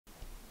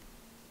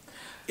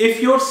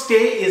If your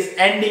stay is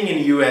ending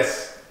in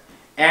US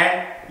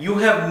and you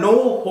have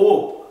no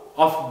hope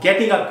of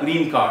getting a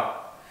green card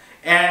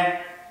and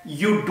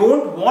you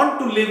don't want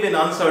to live in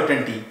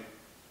uncertainty,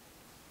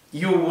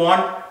 you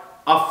want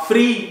a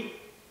free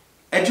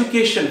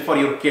education for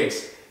your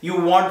kids, you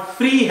want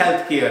free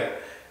healthcare,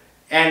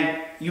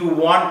 and you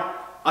want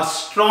a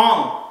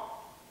strong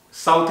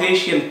South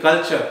Asian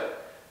culture,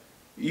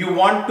 you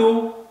want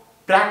to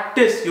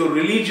practice your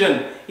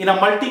religion in a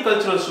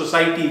multicultural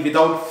society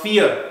without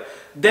fear,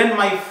 then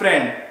my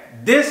friend,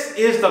 this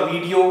is the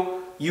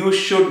video you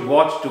should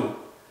watch too.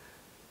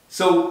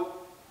 So,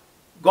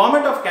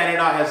 Government of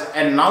Canada has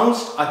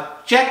announced a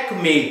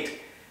checkmate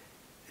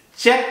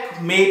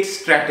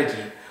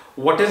strategy.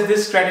 What is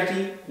this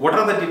strategy? What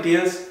are the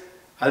details?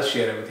 I'll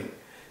share everything.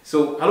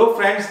 So, hello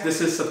friends,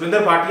 this is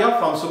Satwinder Bhatia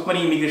from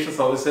Sukhmani Immigration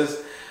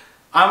Services.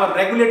 I'm a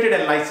regulated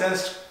and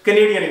licensed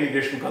Canadian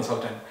immigration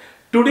consultant.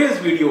 Today's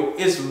video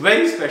is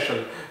very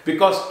special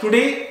because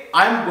today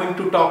I'm going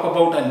to talk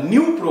about a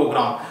new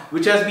program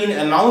which has been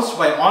announced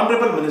by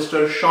Honourable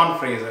Minister Sean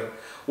Fraser.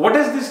 What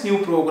is this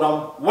new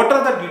program? What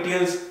are the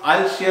details?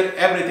 I'll share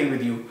everything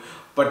with you.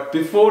 But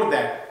before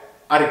that,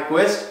 a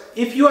request,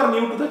 if you are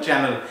new to the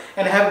channel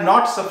and have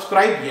not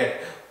subscribed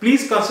yet,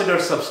 please consider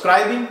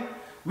subscribing.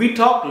 We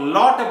talk a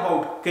lot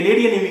about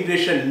Canadian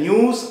immigration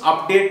news,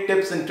 update,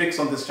 tips and tricks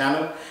on this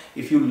channel.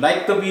 If you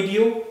like the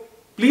video,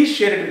 please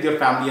share it with your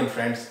family and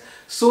friends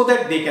so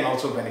that they can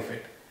also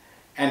benefit.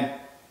 And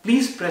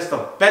please press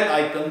the bell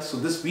icon so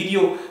this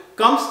video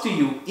comes to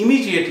you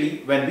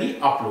immediately when we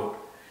upload.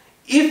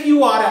 If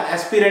you are an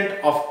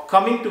aspirant of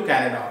coming to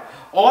Canada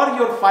or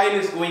your file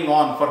is going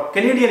on for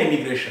Canadian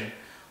immigration,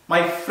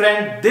 my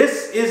friend,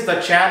 this is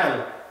the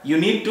channel you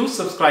need to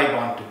subscribe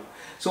on to.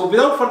 So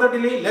without further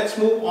delay, let's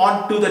move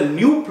on to the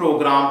new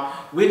program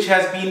which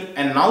has been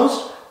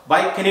announced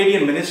by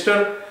Canadian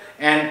Minister,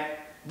 and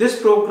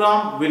this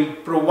program will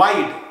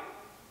provide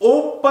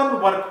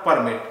open work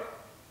permit.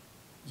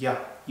 Yeah,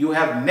 you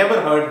have never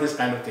heard this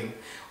kind of thing.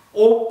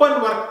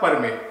 Open work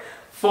permit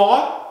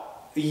for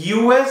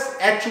US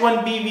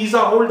H-1B visa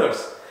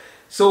holders.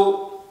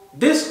 So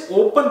this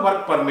open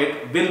work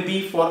permit will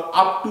be for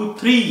up to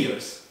 3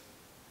 years.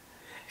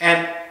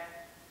 And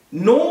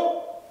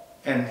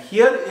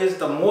here is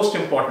the most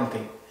important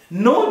thing.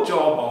 No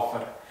job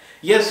offer.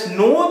 Yes,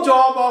 no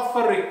job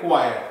offer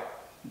required.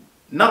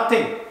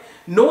 Nothing.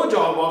 No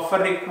job offer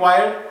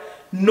required.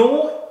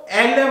 No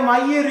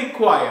LMIA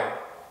required.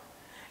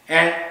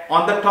 And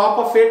on the top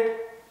of it,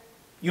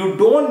 you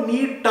don't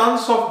need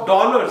tons of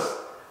dollars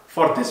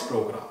for this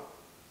program.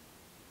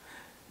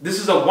 This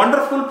is a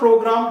wonderful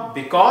program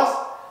because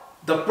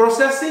the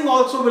processing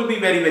also will be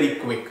very, very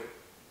quick.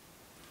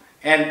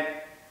 And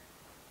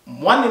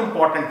one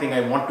important thing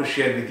I want to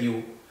share with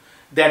you,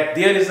 that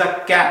there is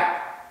a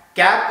cap.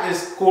 Cap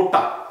is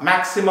quota,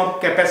 maximum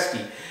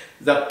capacity.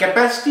 The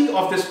capacity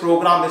of this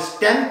program is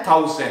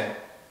 10,000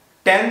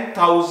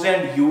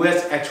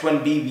 US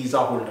H-1B visa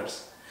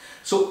holders.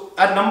 So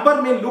a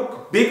number may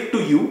look big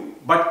to you,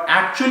 but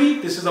actually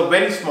this is a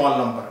very small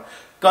number,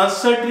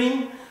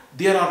 considering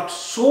there are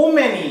so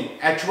many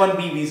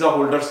H-1B visa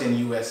holders in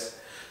US.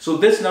 So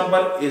this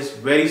number is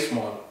very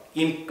small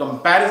in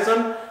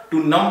comparison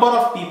to number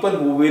of people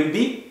who will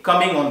be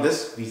coming on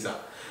this visa.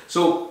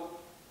 So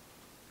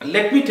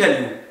let me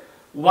tell you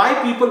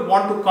why people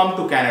want to come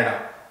to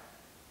Canada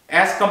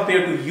as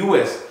compared to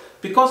US,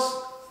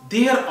 because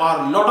there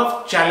are a lot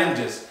of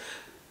challenges,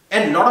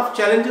 and a lot of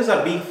challenges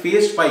are being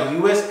faced by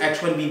US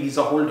H-1B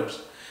visa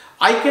holders.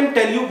 I can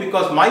tell you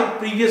because my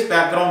previous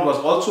background was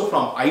also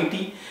from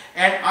IT,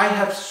 and I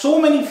have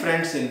so many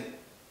friends in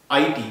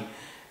IT,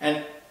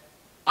 and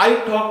I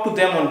talk to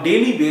them on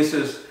daily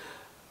basis,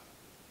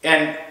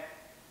 and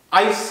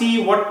I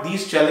see what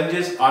these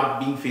challenges are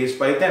being faced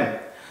by them.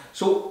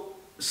 So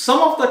some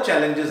of the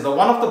challenges,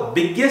 one of the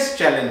biggest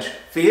challenge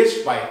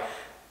faced by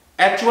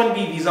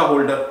H-1B visa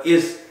holder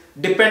is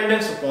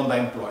dependence upon the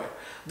employer.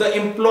 The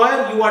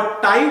employer, you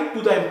are tied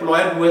to the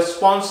employer who has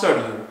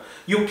sponsored you.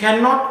 You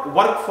cannot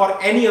work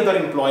for any other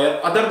employer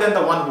other than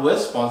the one who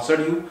has sponsored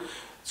you.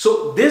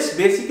 So this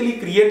basically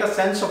creates a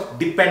sense of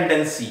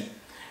dependency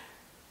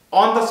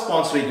on the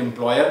sponsoring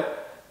employer.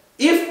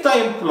 If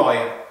the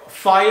employer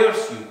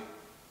fires you,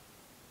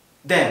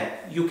 then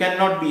you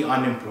cannot be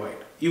unemployed.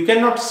 You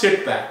cannot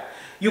sit back.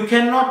 You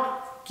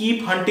cannot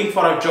keep hunting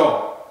for a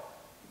job.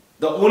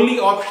 The only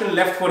option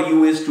left for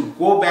you is to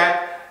go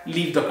back,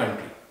 leave the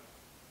country.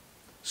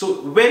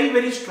 So very,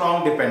 very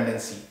strong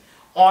dependency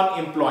on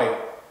employer,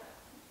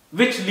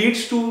 which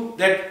leads to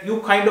that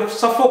you kind of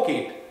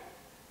suffocate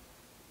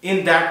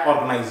in that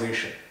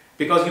organization,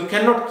 because you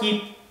cannot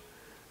tell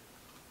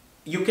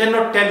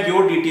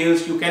your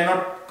details, you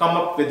cannot come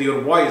up with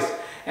your voice,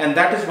 and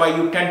that is why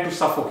you tend to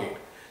suffocate.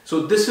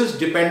 So this is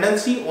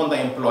dependency on the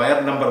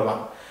employer, number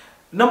one.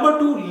 Number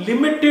two,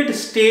 limited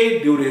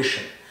stay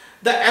duration.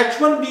 The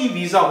H-1B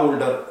visa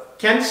holder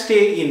can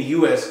stay in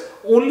US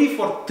only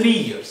for 3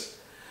 years.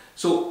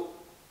 So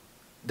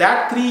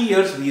that 3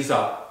 years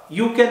visa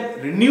you can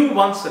renew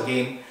once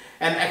again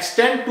and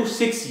extend to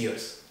 6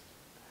 years.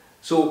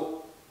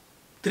 So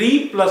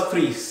 3 plus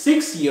 3,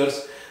 6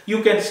 years,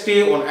 you can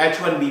stay on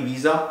H-1B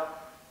visa.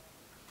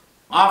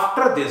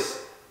 After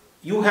this,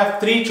 you have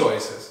 3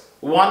 choices.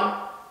 One,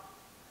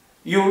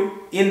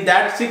 in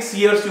that 6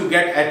 years you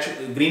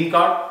get green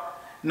card.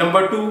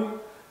 Number 2,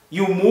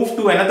 you move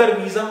to another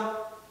visa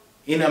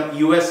in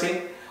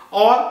USA,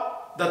 or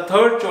the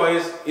third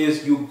choice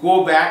is you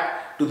go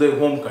back to the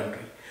home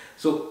country.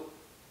 So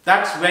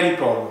that's very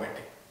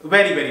problematic,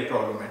 very, very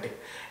problematic.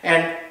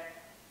 And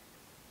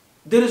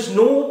there is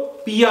no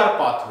PR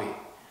pathway.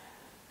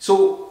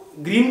 So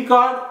green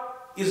card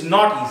is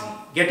not easy.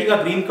 Getting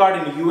a green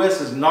card in the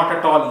US is not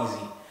at all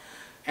easy,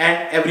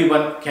 and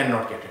everyone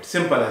cannot get it.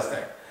 Simple as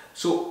that.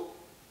 So,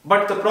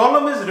 but the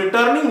problem is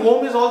returning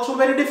home is also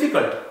very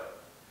difficult.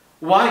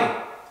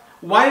 Why?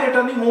 Why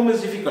returning home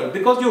is difficult?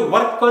 Because your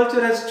work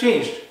culture has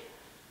changed.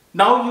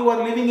 Now you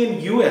are living in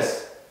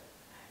US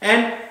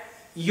and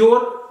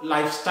your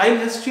lifestyle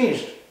has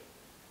changed.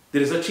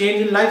 There is a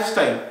change in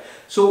lifestyle.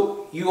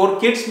 So your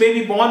kids may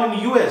be born in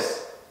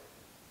US.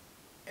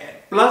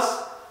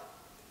 Plus,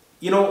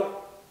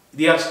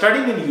 they are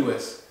studying in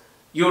US.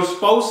 Your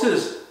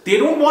spouses, they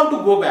don't want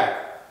to go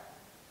back.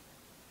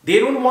 They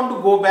don't want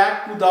to go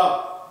back to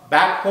the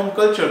back home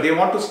culture. They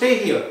want to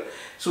stay here.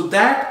 So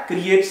that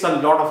creates a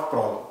lot of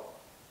problem.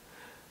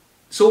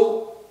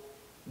 So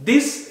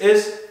this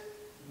is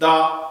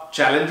the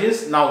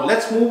challenges. Now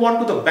let's move on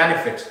to the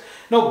benefits.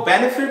 Now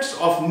benefits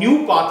of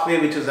new pathway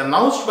which is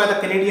announced by the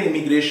Canadian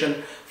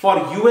Immigration for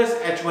US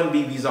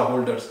H-1B visa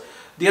holders.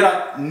 There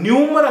are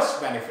numerous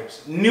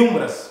benefits,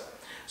 numerous.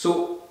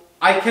 So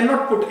I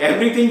cannot put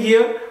everything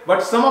here,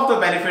 but some of the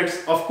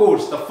benefits, of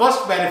course, the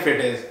first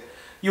benefit is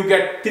you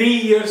get 3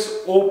 years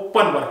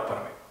open work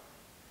permit.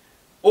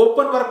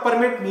 Open work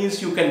permit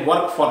means you can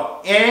work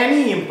for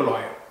any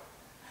employer.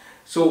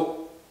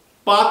 So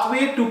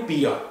pathway to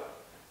PR.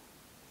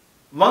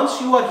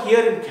 Once you are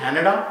here in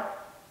Canada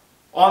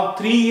on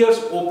 3 years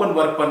open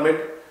work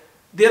permit,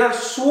 there are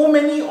so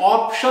many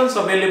options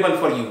available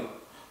for you,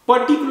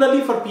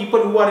 particularly for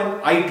people who are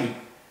in IT.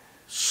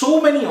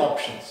 So many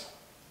options.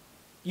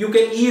 You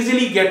can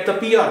easily get the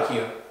PR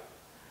here.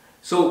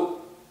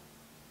 So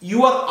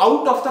you are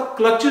out of the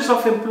clutches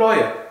of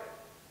employer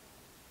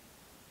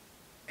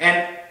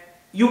and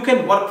you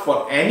can work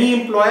for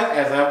any employer.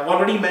 As I have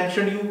already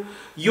mentioned you,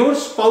 your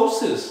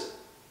spouses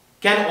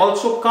can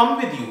also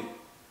come with you.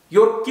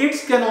 Your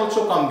kids can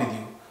also come with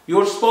you.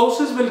 Your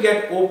spouses will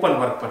get open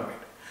work permit.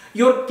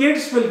 Your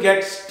kids will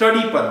get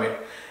study permit.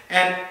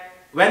 And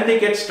when they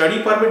get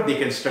study permit, they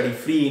can study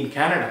free in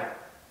Canada.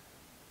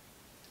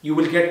 You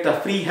will get the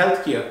free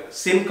healthcare,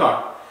 SIM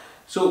card.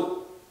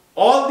 So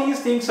all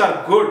these things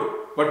are good,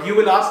 but you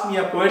will ask me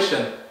a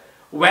question.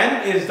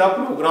 When is the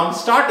program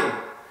starting?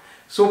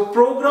 So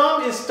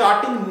program is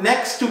starting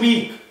next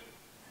week.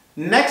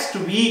 Next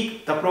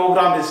week the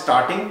program is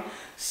starting.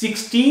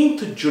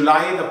 16th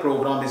July the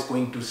program is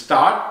going to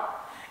start.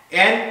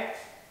 And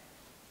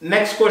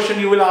next question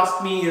you will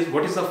ask me is,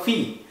 what is the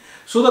fee?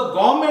 So the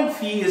government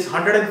fee is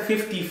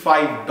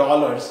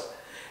 $155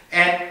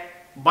 and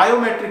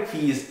biometric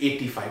fee is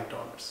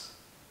 $85.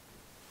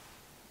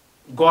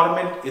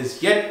 Government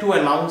is yet to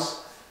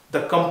announce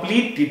the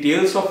complete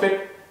details of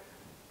it,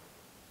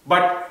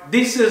 but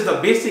this is the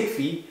basic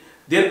fee.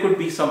 There could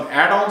be some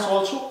add-ons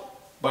also,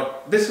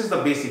 but this is the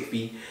basic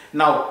fee.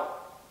 Now,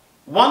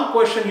 one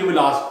question you will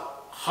ask,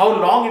 how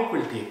long it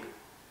will take?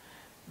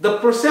 The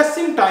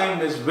processing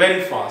time is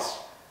very fast,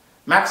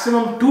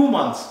 maximum 2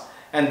 months,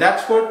 and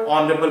that's what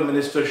Honourable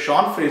Minister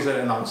Sean Fraser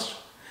announced.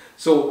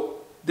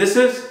 So this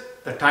is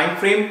the time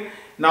frame.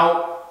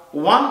 Now,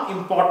 one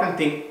important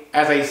thing,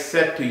 as I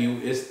said to you,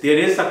 is there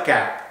is a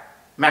cap,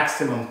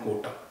 maximum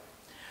quota.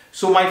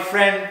 So my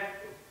friend,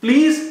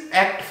 please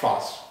act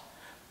fast.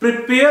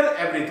 Prepare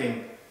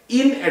everything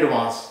in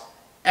advance.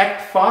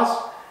 Act fast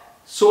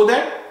so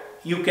that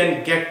you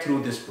can get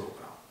through this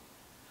program.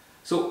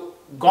 So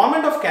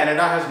Government of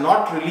Canada has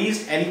not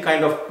released any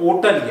kind of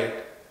portal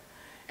yet,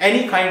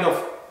 any kind of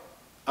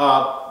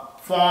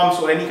forms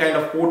or any kind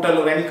of portal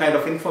or any kind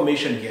of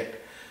information yet.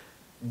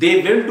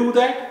 They will do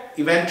that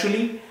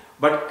eventually,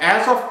 but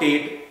as of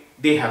date,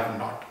 they have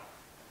not.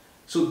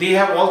 So they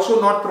have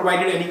also not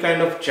provided any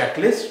kind of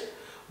checklist,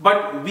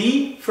 but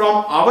we,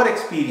 from our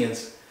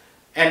experience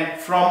and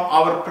from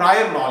our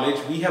prior knowledge,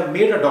 we have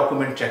made a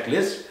document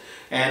checklist.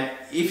 And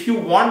if you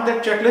want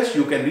that checklist,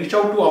 you can reach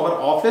out to our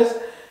office,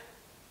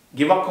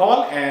 give a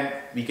call, and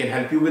we can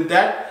help you with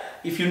that.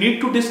 If you need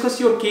to discuss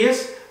your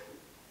case,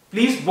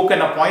 please book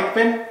an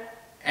appointment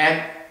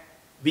and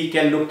we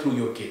can look through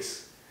your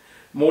case.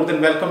 More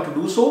than welcome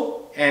to do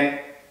so. And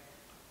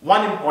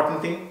one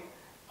important thing,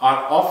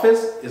 our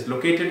office is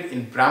located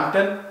in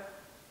Brampton.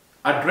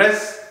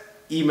 Address,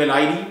 email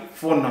ID,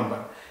 phone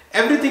number,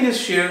 everything is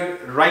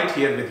shared right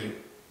here with you.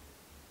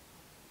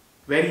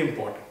 Very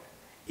important.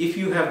 If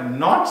you have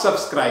not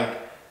subscribed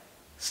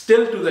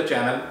still to the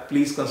channel,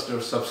 please consider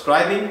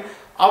subscribing.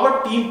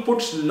 Our team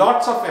puts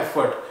lots of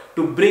effort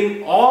to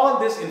bring all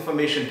this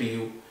information to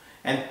you.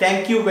 And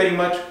thank you very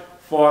much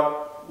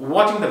for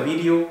watching the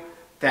video.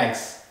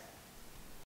 Thanks.